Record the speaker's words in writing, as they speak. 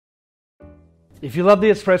If you love the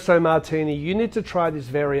espresso martini, you need to try this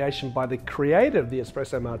variation by the creator of the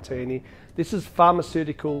espresso martini. This is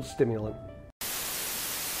Pharmaceutical Stimulant.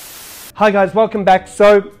 Hi guys, welcome back.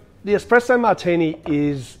 So the espresso martini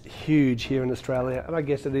is huge here in Australia, and I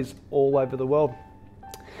guess it is all over the world.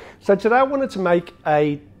 So today I wanted to make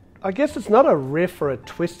I guess it's not a riff or a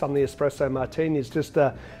twist on the espresso martini, it's just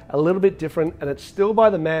a little bit different, and it's still by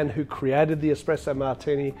the man who created the espresso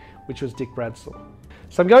martini, which was Dick Bradsell.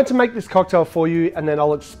 So I'm going to make this cocktail for you, and then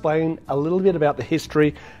I'll explain a little bit about the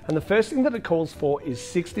history. And the first thing that it calls for is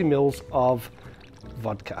 60 mils of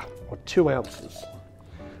vodka, or 2 ounces.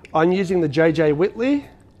 I'm using the JJ Whitley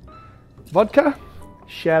vodka.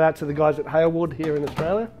 Shout out to the guys at Halewood here in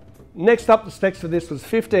Australia. Next up, the specs for this was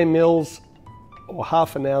 15 mils or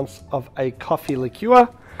half an ounce of a Coffee Liqueur.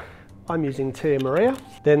 I'm using Tia Maria.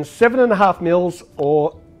 Then 7.5 mils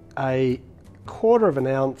or a quarter of an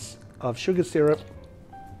ounce of sugar syrup.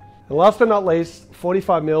 And last but not least,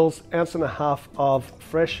 45 mils, ounce and a half of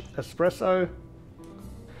fresh espresso.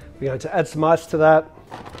 We're going to add some ice to that.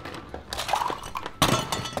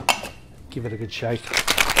 Give it a good shake.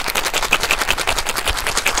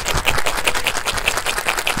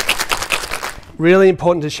 Really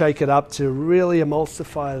important to shake it up to really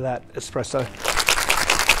emulsify that espresso.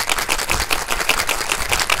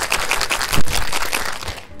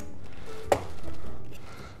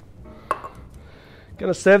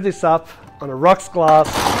 Going to serve this up on a rocks glass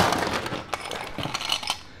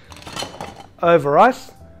over ice.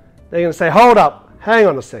 They're going to say, hold up, hang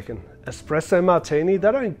on a second. Espresso martini,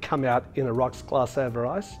 they don't come out in a rocks glass over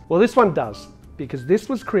ice. Well, this one does, because this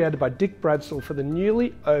was created by Dick Bradsell for the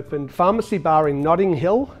newly opened pharmacy bar in Notting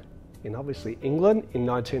Hill, in obviously England, in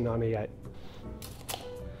 1998.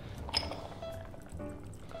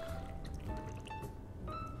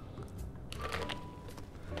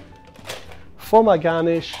 For my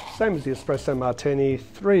garnish, same as the espresso martini,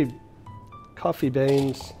 3 coffee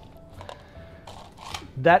beans.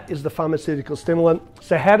 That is the pharmaceutical stimulant.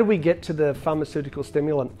 So how did we get to the pharmaceutical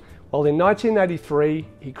stimulant? Well, in 1983,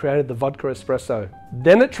 he created the vodka espresso.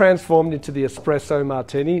 Then it transformed into the espresso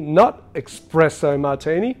martini, not espresso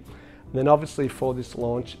martini. And then obviously for this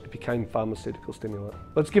launch, it became pharmaceutical stimulant.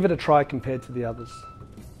 Let's give it a try compared to the others.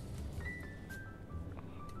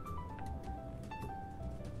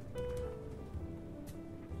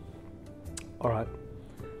 All right,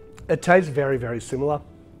 it tastes very, very similar.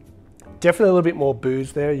 Definitely a little bit more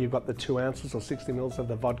booze there. You've got the 2 ounces or 60 mils of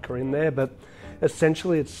the vodka in there, but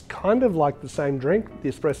essentially it's kind of like the same drink, the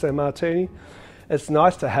espresso martini. It's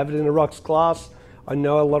nice to have it in a rocks glass. I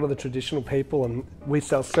know a lot of the traditional people, and we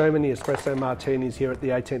sell so many espresso martinis here at the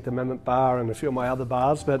 18th Amendment Bar and a few of my other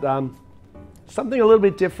bars, but something a little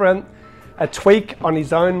bit different, a tweak on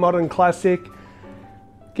his own modern classic.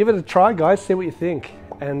 Give it a try, guys, see what you think.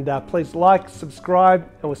 And please like, subscribe,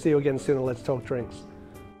 and we'll see you again soon on Let's Talk Drinks.